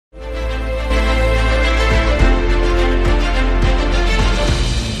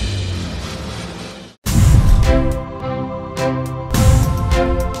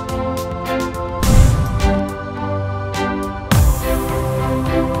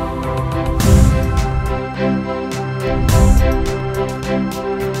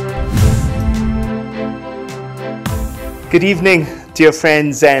Good evening, dear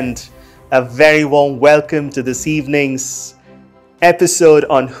friends, and a very warm welcome to this evening's episode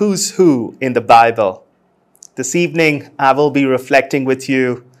on Who's Who in the Bible. This evening, I will be reflecting with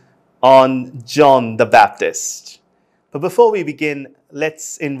you on John the Baptist. But before we begin,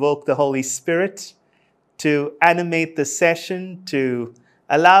 let's invoke the Holy Spirit to animate the session, to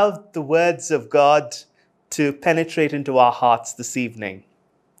allow the words of God to penetrate into our hearts this evening.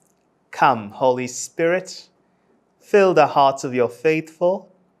 Come, Holy Spirit, fill the hearts of your faithful,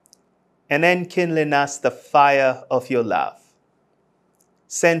 and enkindle in us the fire of your love.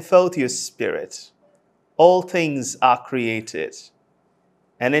 Send forth your Spirit. All things are created,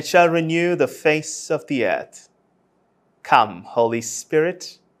 and it shall renew the face of the earth. Come, Holy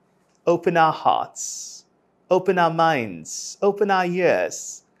Spirit, open our hearts, open our minds, open our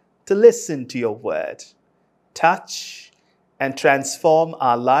ears to listen to your word. Touch and transform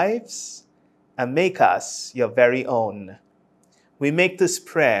our lives and make us your very own. We make this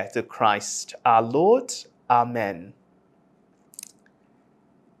prayer to Christ our Lord. Amen.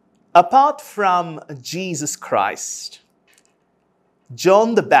 Apart from Jesus Christ,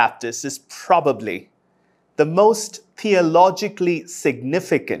 John the Baptist is probably the most theologically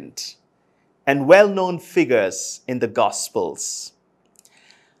significant and well-known figures in the Gospels.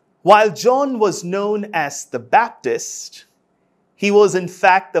 While John was known as the Baptist, he was in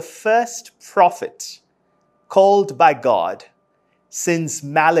fact the first prophet called by God since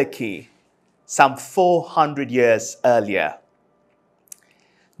Malachi, some 400 years earlier.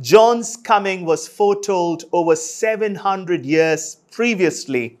 John's coming was foretold over 700 years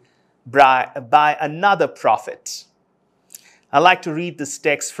previously by another prophet. I'd like to read this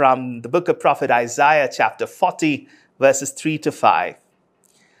text from the book of prophet Isaiah, chapter 40, verses 3 to 5.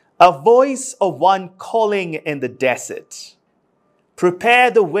 A voice of one calling in the desert, prepare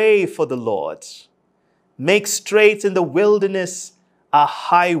the way for the Lord. Make straight in the wilderness a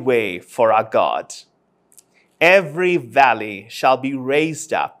highway for our God. Every valley shall be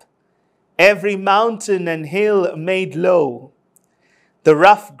raised up, every mountain and hill made low. The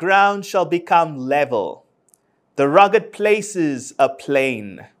rough ground shall become level, the rugged places a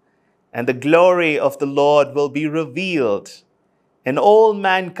plain, and the glory of the Lord will be revealed, and all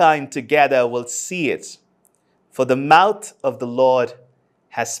mankind together will see it. For the mouth of the Lord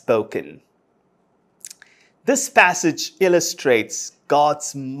has spoken. This passage illustrates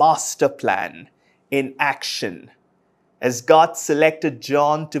God's master plan in action as God selected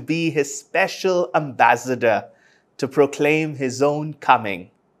John to be his special ambassador to proclaim his own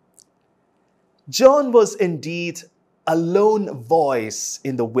coming. John was indeed a lone voice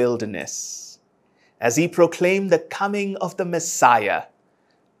in the wilderness as he proclaimed the coming of the Messiah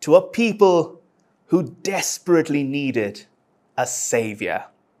to a people who desperately needed a savior.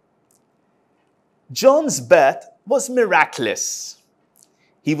 John's birth was miraculous.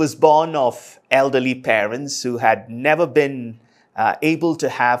 He was born of elderly parents who had never been able to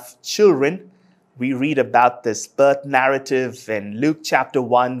have children. We read about this birth narrative in Luke chapter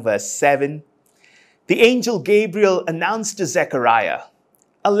 1, verse 7. The angel Gabriel announced to Zechariah,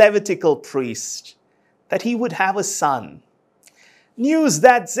 a Levitical priest, that he would have a son. News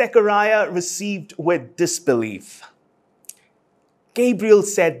that Zechariah received with disbelief. Gabriel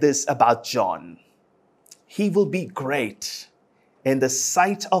said this about John: he will be great in the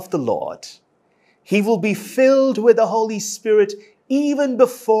sight of the Lord. He will be filled with the Holy Spirit even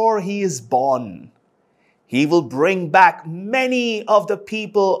before he is born. He will bring back many of the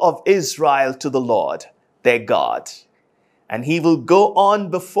people of Israel to the Lord, their God. And he will go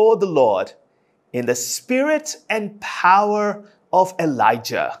on before the Lord in the spirit and power of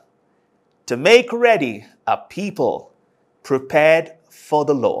Elijah, to make ready a people prepared for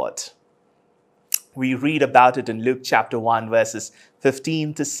the Lord. We read about it in Luke chapter 1, verses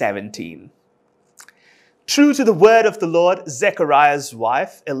 15 to 17. True to the word of the Lord, Zechariah's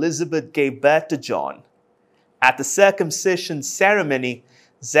wife, Elizabeth, gave birth to John. At the circumcision ceremony,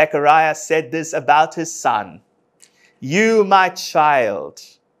 Zechariah said this about his son: "You, my child,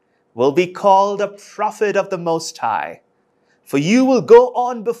 will be called a prophet of the Most High, for you will go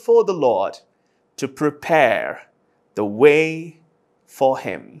on before the Lord to prepare the way for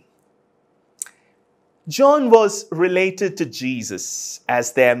him." John was related to Jesus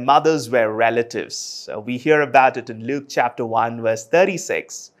as their mothers were relatives. We hear about it in Luke chapter 1, verse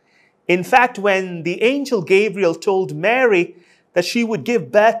 36. In fact, when the angel Gabriel told Mary that she would give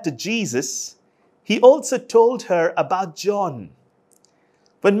birth to Jesus, he also told her about John.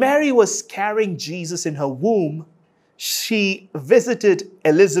 When Mary was carrying Jesus in her womb, she visited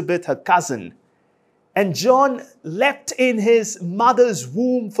Elizabeth, her cousin, and John leapt in his mother's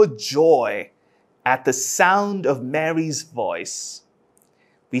womb for joy at the sound of Mary's voice.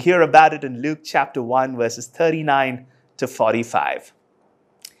 We hear about it in Luke chapter 1, verses 39 to 45.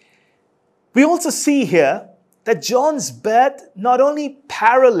 We also see here that John's birth not only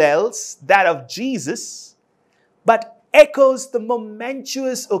parallels that of Jesus, but echoes the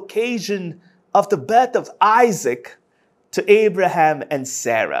momentous occasion of the birth of Isaac to Abraham and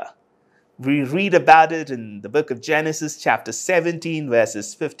Sarah. We read about it in the book of Genesis, chapter 17,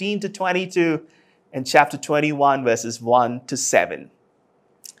 verses 15 to 22, and chapter 21, verses 1 to 7.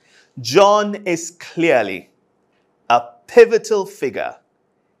 John is clearly a pivotal figure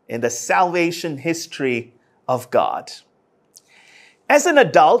in the salvation history of God. As an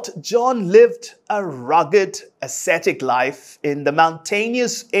adult, John lived a rugged, ascetic life in the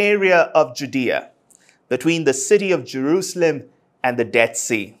mountainous area of Judea, between the city of Jerusalem and the Dead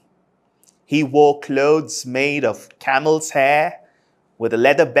Sea. He wore clothes made of camel's hair, with a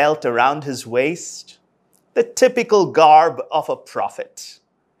leather belt around his waist, the typical garb of a prophet.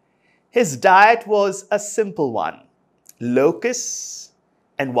 His diet was a simple one: locusts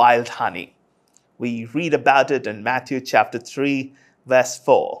and wild honey. We read about it in Matthew chapter 3, verse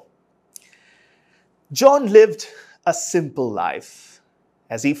 4. John lived a simple life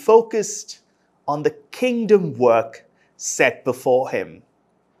as he focused on the kingdom work set before him.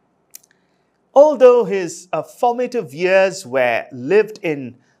 Although his formative years were lived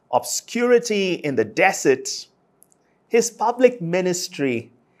in obscurity in the desert, his public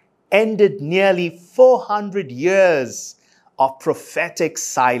ministry ended nearly 400 years of prophetic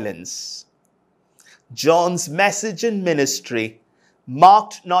silence. John's message and ministry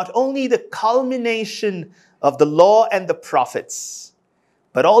marked not only the culmination of the law and the prophets,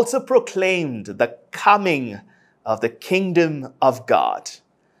 but also proclaimed the coming of the kingdom of God.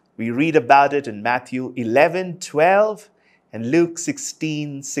 We read about it in Matthew 11:12 and Luke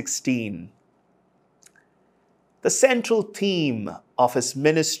 16:16. The central theme of his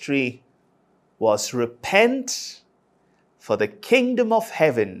ministry was repent, for the kingdom of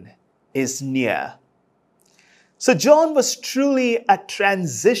heaven is near. So John was truly a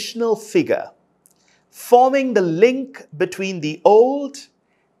transitional figure, forming the link between the Old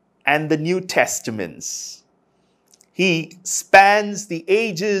and the New Testaments. He spans the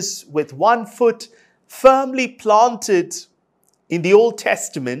ages with one foot firmly planted in the Old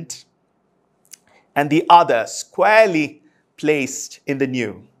Testament and the other squarely placed in the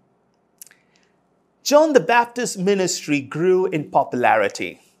New. John the Baptist's ministry grew in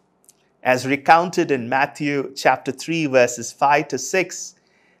popularity. As recounted in Matthew chapter 3, verses 5 to 6,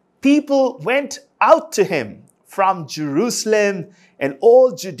 people went out to him from Jerusalem and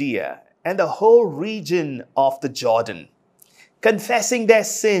all Judea and the whole region of the Jordan, confessing their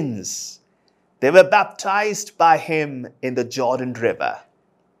sins. They were baptized by him in the Jordan River.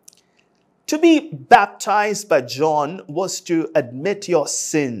 To be baptized by John was to admit your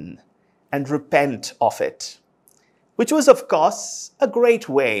sin and repent of it, which was, of course, a great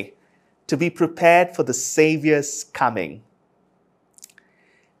way to be prepared for the Savior's coming.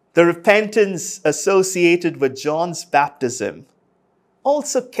 The repentance associated with John's baptism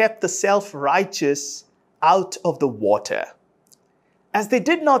also kept the self-righteous out of the water, as they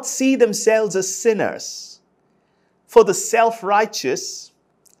did not see themselves as sinners. For the self-righteous,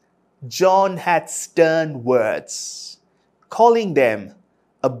 John had stern words, calling them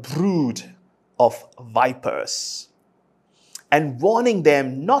a brood of vipers, and warning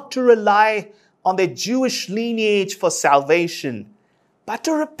them not to rely on their Jewish lineage for salvation, but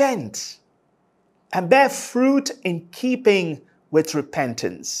to repent and bear fruit in keeping with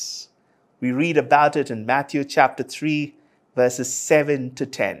repentance. We read about it in Matthew chapter 3, verses 7 to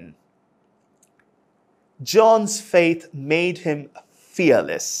 10. John's faith made him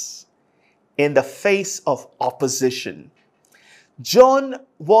fearless in the face of opposition. John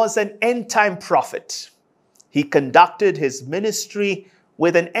was an end-time prophet. He conducted his ministry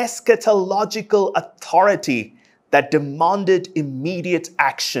with an eschatological authority that demanded immediate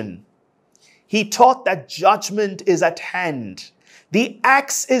action. He taught that judgment is at hand. The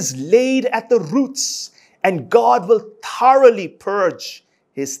axe is laid at the roots, and God will thoroughly purge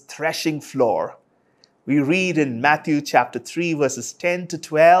his threshing floor. We read in Matthew chapter 3, verses 10 to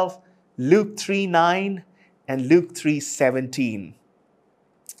 12, Luke 3:9, and Luke 3:17.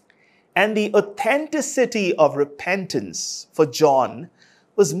 And the authenticity of repentance for John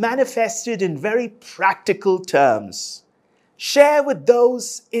was manifested in very practical terms. Share with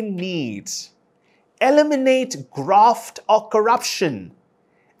those in need, eliminate graft or corruption,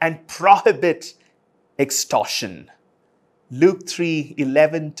 and prohibit extortion. Luke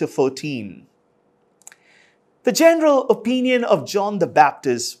 3:11 to 14. The general opinion of John the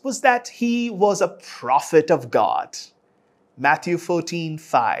Baptist was that he was a prophet of God. Matthew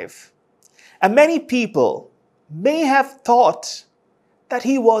 14:5. And many people may have thought that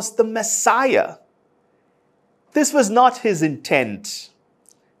he was the Messiah. This was not his intent,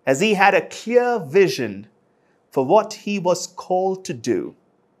 as he had a clear vision for what he was called to do.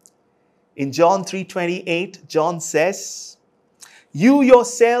 In John 3:28, John says, "You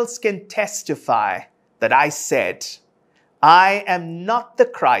yourselves can testify that I said, I am not the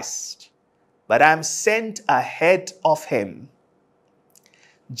Christ, but I am sent ahead of him."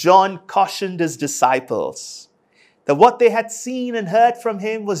 John cautioned his disciples that what they had seen and heard from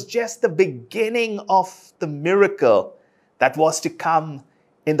him was just the beginning of the miracle that was to come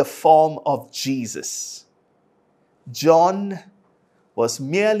in the form of Jesus. John was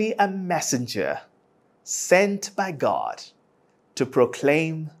merely a messenger sent by God to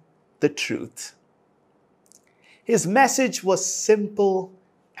proclaim the truth. His message was simple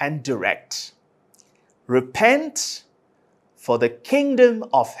and direct. Repent, for the kingdom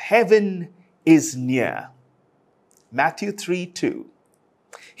of heaven is near. Matthew 3:2.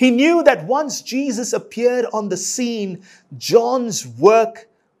 He knew that once Jesus appeared on the scene, John's work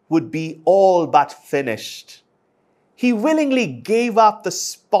would be all but finished. He willingly gave up the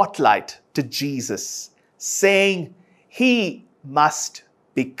spotlight to Jesus, saying, "He must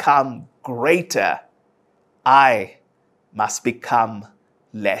become greater. I must become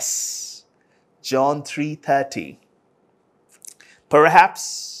less." John 3:30.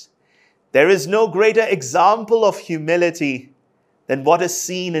 Perhaps there is no greater example of humility than what is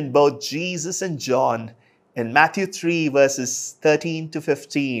seen in both Jesus and John in Matthew 3 verses 13 to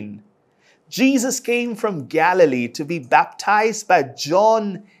 15. Jesus came from Galilee to be baptized by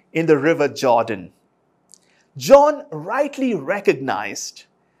John in the river Jordan. John rightly recognized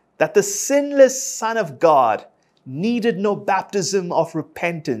that the sinless Son of God needed no baptism of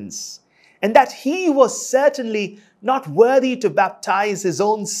repentance, and that he was certainly not worthy to baptize his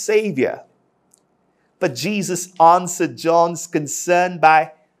own Savior. But Jesus answered John's concern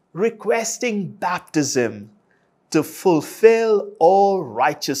by requesting baptism to fulfill all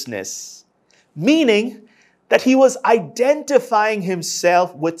righteousness, meaning that he was identifying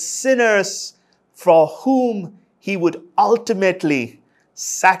himself with sinners for whom he would ultimately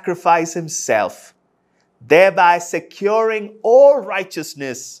sacrifice himself, thereby securing all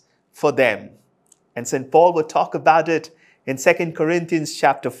righteousness for them. And St. Paul will talk about it in 2 Corinthians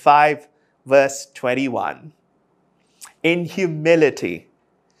chapter 5, verse 21. In humility,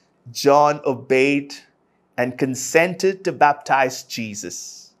 John obeyed and consented to baptize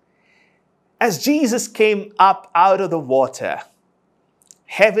Jesus. As Jesus came up out of the water,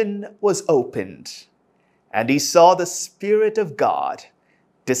 heaven was opened, and he saw the Spirit of God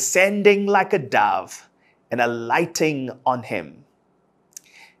descending like a dove and alighting on him.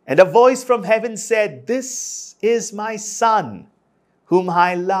 And a voice from heaven said, "This is my Son, whom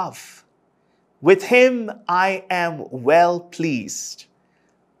I love. With him I am well pleased."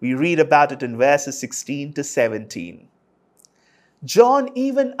 We read about it in verses 16 to 17. John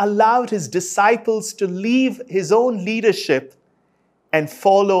even allowed his disciples to leave his own leadership and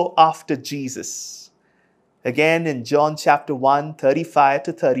follow after Jesus. Again, in John chapter 1, 35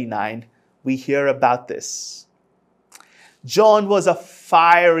 to 39, we hear about this. John was a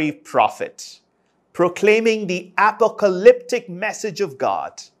fiery prophet, proclaiming the apocalyptic message of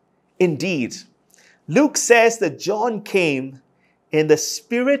God. Indeed, Luke says that John came in the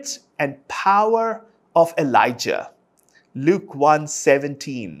spirit and power of Elijah. Luke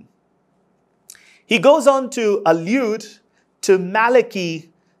 1:17. He goes on to allude to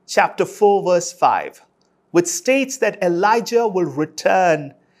Malachi chapter 4 verse 5, which states that Elijah will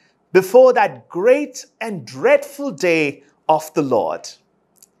return before that great and dreadful day of the Lord.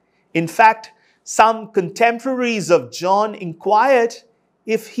 In fact, some contemporaries of John inquired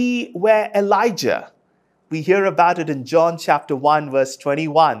if he were Elijah. We hear about it in John chapter 1 verse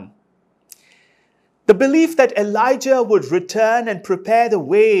 21. The belief that Elijah would return and prepare the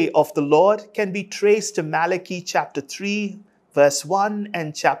way of the Lord can be traced to Malachi chapter 3 verse 1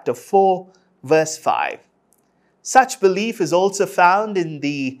 and chapter 4 verse 5. Such belief is also found in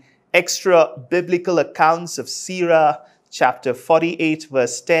the extra-biblical accounts of C.S.R. chapter 48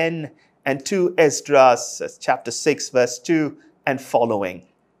 verse 10 and 2 Esdras chapter 6 verse 2 and following.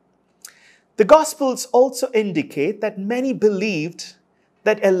 The Gospels also indicate that many believed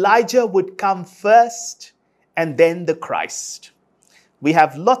that Elijah would come first and then the Christ. We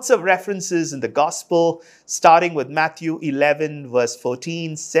have lots of references in the Gospel, starting with Matthew 11 verse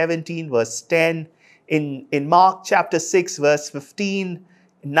 14, 17 verse 10, in Mark chapter 6 verse 15,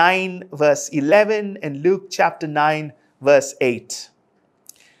 9 verse 11 and Luke chapter 9 verse 8.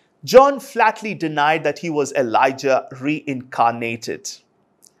 John flatly denied that he was Elijah reincarnated.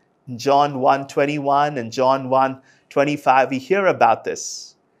 In John 1:21 and John 1:25, we hear about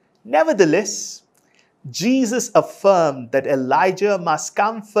this. Nevertheless, Jesus affirmed that Elijah must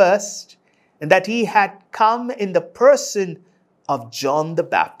come first and that he had come in the person of John the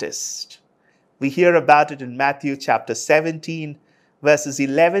Baptist. We hear about it in Matthew chapter 17, verses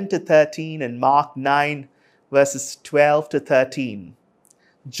 11 to 13 and Mark 9, verses 12 to 13.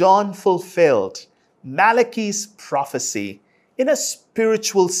 John fulfilled Malachi's prophecy in a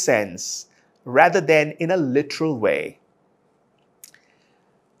spiritual sense rather than in a literal way.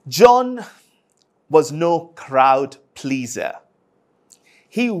 John was no crowd pleaser.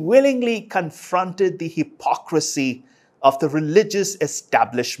 He willingly confronted the hypocrisy of the religious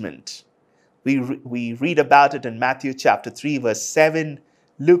establishment. We read about it in Matthew chapter 3 verse 7,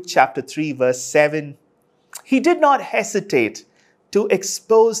 Luke chapter 3 verse 7. He did not hesitate to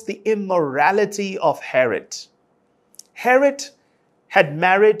expose the immorality of Herod. Herod had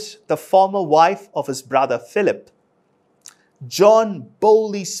married the former wife of his brother Philip. John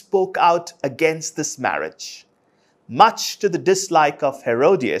boldly spoke out against this marriage, much to the dislike of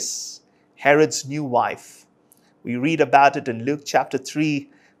Herodias, Herod's new wife. We read about it in Luke chapter 3,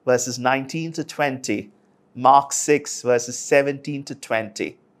 verses 19 to 20, Mark 6, verses 17 to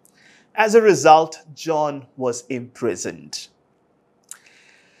 20. As a result, John was imprisoned.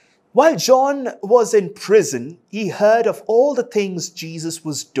 While John was in prison, he heard of all the things Jesus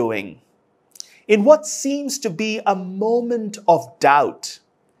was doing. In what seems to be a moment of doubt,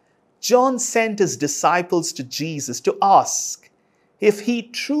 John sent his disciples to Jesus to ask if he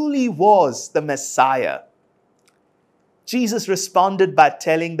truly was the Messiah. Jesus responded by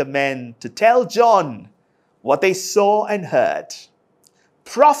telling the men to tell John what they saw and heard.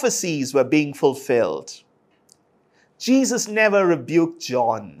 Prophecies were being fulfilled. Jesus never rebuked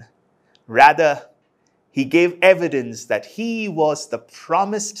John. Rather, he gave evidence that he was the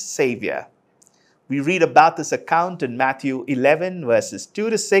promised Savior. We read about this account in Matthew 11, verses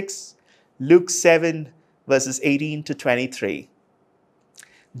 2 to 6, Luke 7, verses 18 to 23.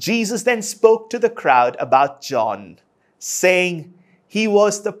 Jesus then spoke to the crowd about John, saying he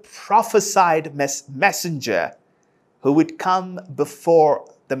was the prophesied messenger who would come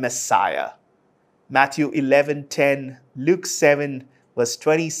before the Messiah. Matthew 11:10, Luke 7, verse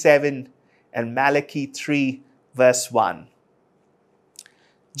 27, and Malachi 3, verse 1.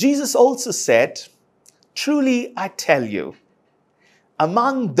 Jesus also said, "Truly I tell you,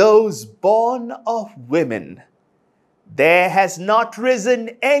 among those born of women, there has not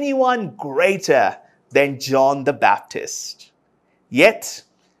risen anyone greater than John the Baptist. Yet,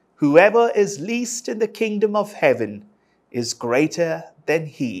 whoever is least in the kingdom of heaven is greater than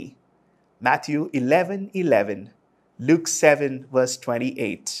he." Matthew 11:11, Luke 7, verse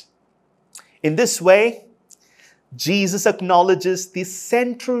 28. In this way, Jesus acknowledges the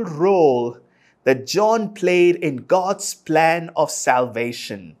central role that John played in God's plan of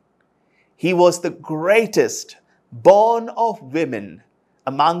salvation. He was the greatest born of women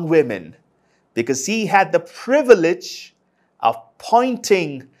among women because he had the privilege of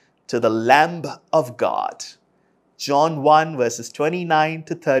pointing to the Lamb of God. John 1 verses 29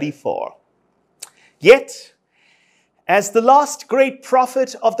 to 34. Yet, as the last great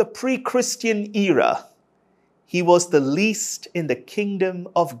prophet of the pre-Christian era, he was the least in the kingdom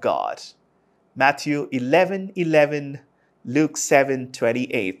of God. Matthew 11:11, Luke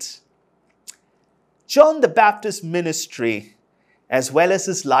 7:28. John the Baptist's ministry, as well as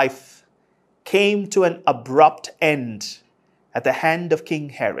his life, came to an abrupt end at the hand of King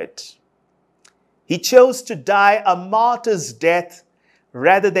Herod. He chose to die a martyr's death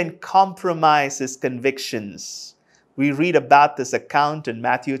rather than compromise his convictions. We read about this account in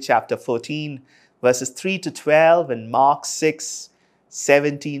Matthew chapter 14, verses 3 to 12, and Mark 6,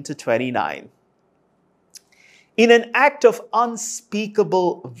 17 to 29. In an act of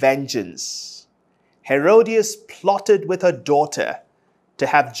unspeakable vengeance, Herodias plotted with her daughter to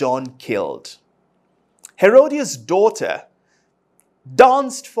have John killed. Herodias' daughter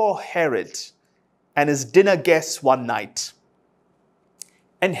danced for Herod and his dinner guests one night.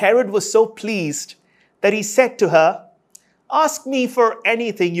 And Herod was so pleased that he said to her, "Ask me for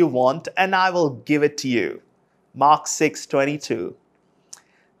anything you want and I will give it to you." Mark 6:22.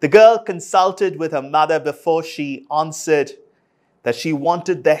 The girl consulted with her mother before she answered that she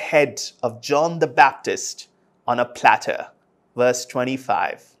wanted the head of John the Baptist on a platter. Verse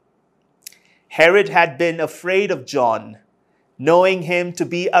 25. Herod had been afraid of John, knowing him to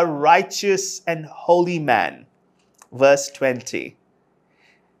be a righteous and holy man. Verse 20.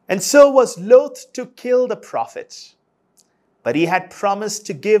 and so was loath to kill the prophet. But he had promised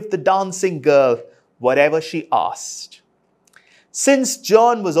to give the dancing girl whatever she asked. Since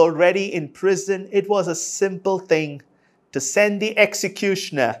John was already in prison, it was a simple thing to send the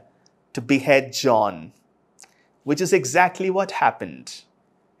executioner to behead John, which is exactly what happened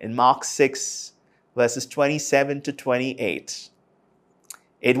in Mark 6, verses 27 to 28.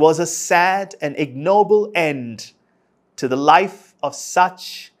 It was a sad and ignoble end to the life of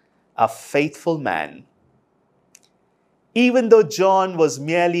such a faithful man. Even though John was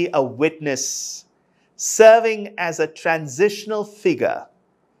merely a witness, serving as a transitional figure,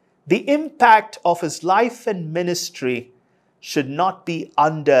 the impact of his life and ministry should not be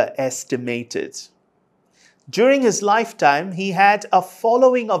underestimated. During his lifetime, he had a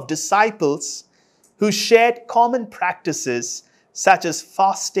following of disciples who shared common practices such as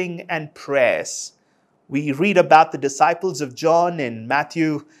fasting and prayers. We read about the disciples of John in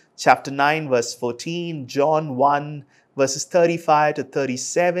Matthew chapter 9, verse 14, John 1, verses 35 to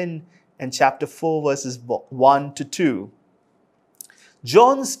 37, and chapter 4, verses 1 to 2.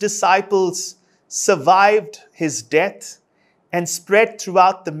 John's disciples survived his death and spread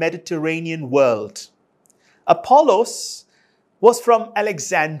throughout the Mediterranean world. Apollos was from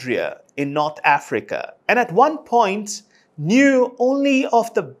Alexandria in North Africa, and at one point knew only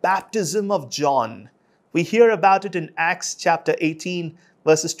of the baptism of John. We hear about it in Acts chapter 18,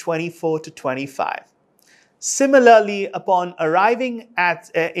 verses 24 to 25. Similarly, upon arriving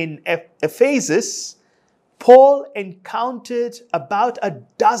in Ephesus, Paul encountered about a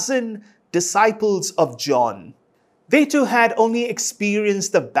dozen disciples of John. They too had only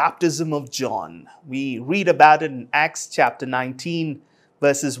experienced the baptism of John. We read about it in Acts chapter 19,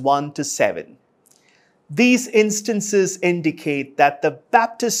 verses 1 to 7. These instances indicate that the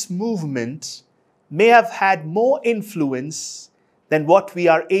Baptist movement may have had more influence than what we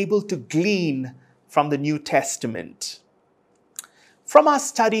are able to glean from the New Testament. From our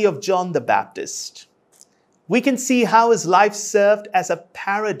study of John the Baptist, we can see how his life served as a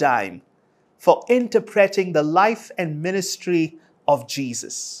paradigm for interpreting the life and ministry of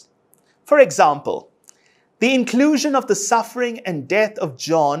Jesus. For example, the inclusion of the suffering and death of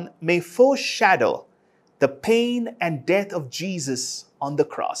John may foreshadow the pain and death of Jesus on the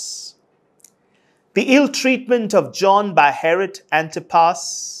cross. The ill treatment of John by Herod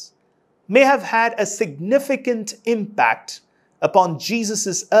Antipas may have had a significant impact upon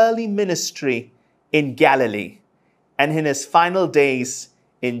Jesus' early ministry in Galilee and in his final days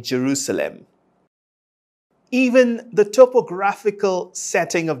in Jerusalem. Even the topographical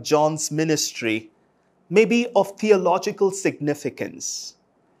setting of John's ministry may be of theological significance.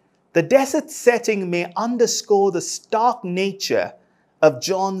 The desert setting may underscore the stark nature of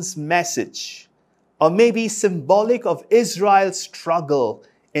John's message, or may be symbolic of Israel's struggle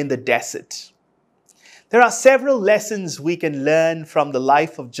in the desert. There are several lessons we can learn from the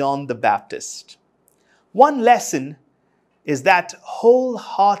life of John the Baptist. One lesson is that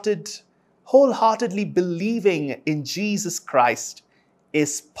wholeheartedly believing in Jesus Christ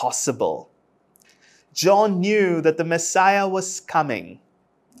is possible. John knew that the Messiah was coming.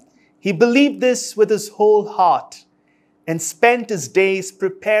 He believed this with his whole heart and spent his days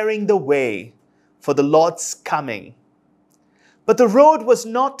preparing the way for the Lord's coming. But the road was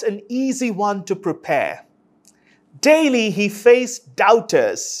not an easy one to prepare. Daily he faced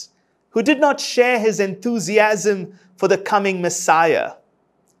doubters who did not share his enthusiasm for the coming Messiah.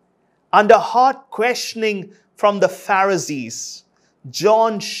 Under hard questioning from the Pharisees,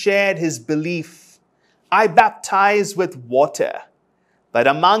 John shared his belief. I baptize with water, but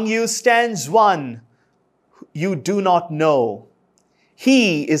among you stands one you do not know.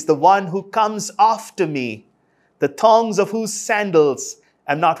 He is the one who comes after me, the thongs of whose sandals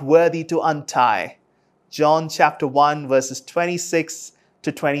I'm not worthy to untie. John chapter 1, verses 26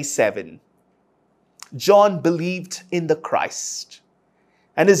 to 27. John believed in the Christ,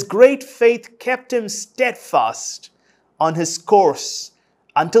 and his great faith kept him steadfast on his course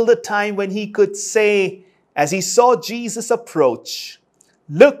until the time when he could say, as he saw Jesus approach,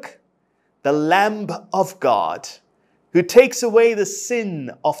 "Look, the Lamb of God, who takes away the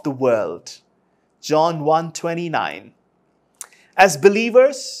sin of the world." John 1:29. As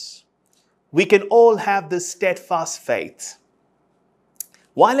believers, we can all have this steadfast faith.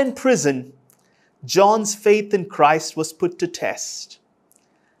 While in prison, John's faith in Christ was put to test.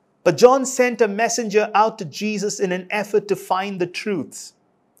 But John sent a messenger out to Jesus in an effort to find the truth.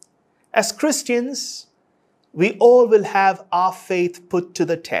 As Christians, we all will have our faith put to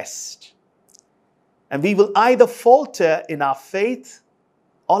the test. And we will either falter in our faith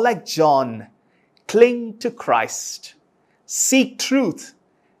or, like John, cling to Christ, seek truth,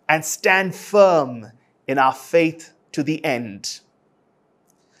 and stand firm in our faith to the end.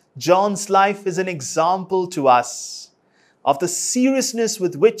 John's life is an example to us of the seriousness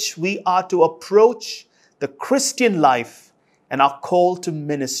with which we are to approach the Christian life and our call to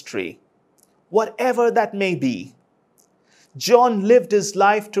ministry, whatever that may be. John lived his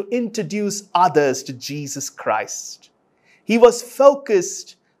life to introduce others to Jesus Christ. He was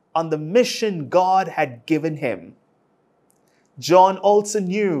focused on the mission God had given him. John also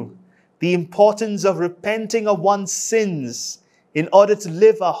knew the importance of repenting of one's sins in order to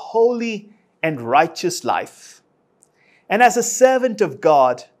live a holy and righteous life. And as a servant of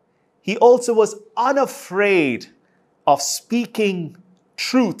God, he also was unafraid of speaking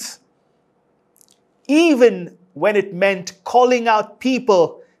truth, even when it meant calling out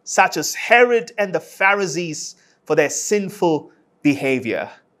people such as Herod and the Pharisees for their sinful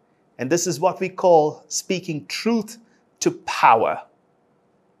behavior. And this is what we call speaking truth to power.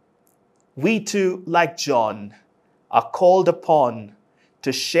 We too, like John, are called upon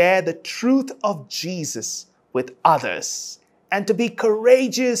to share the truth of Jesus with others and to be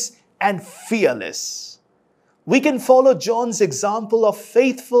courageous and fearless. We can follow John's example of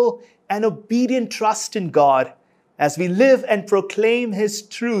faithful and obedient trust in God as we live and proclaim His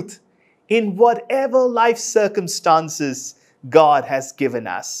truth in whatever life circumstances God has given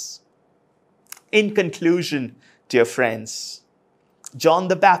us. In conclusion, dear friends, John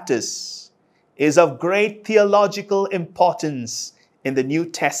the Baptist is of great theological importance in the New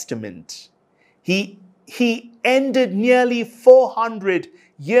Testament. He ended nearly 400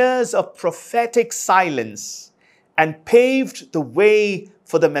 years of prophetic silence and paved the way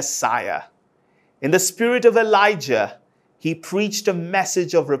for the Messiah. In the spirit of Elijah, he preached a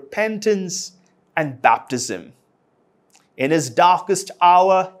message of repentance and baptism. In his darkest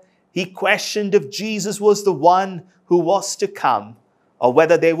hour, he questioned if Jesus was the one who was to come, or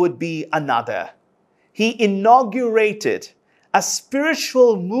whether there would be another. He inaugurated a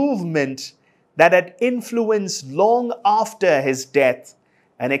spiritual movement that had influence long after his death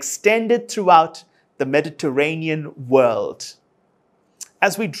and extended throughout the Mediterranean world.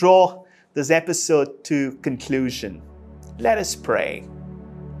 As we draw this episode to conclusion, let us pray.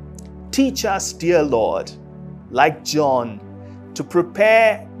 Teach us, dear Lord, like John, to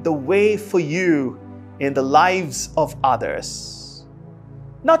prepare the way for you in the lives of others.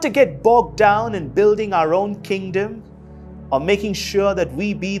 Not to get bogged down in building our own kingdom or making sure that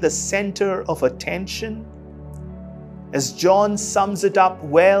we be the center of attention. As John sums it up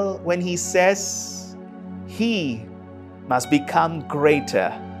well when he says, "He must become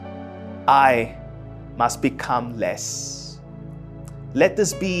greater, I must become less." Let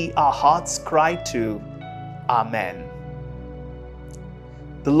this be our heart's cry too. Amen.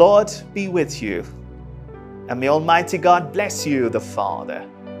 The Lord be with you, and may Almighty God bless you, the Father,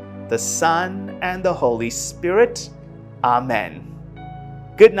 the Son, and the Holy Spirit. Amen.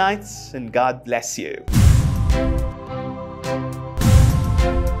 Good night, and God bless you.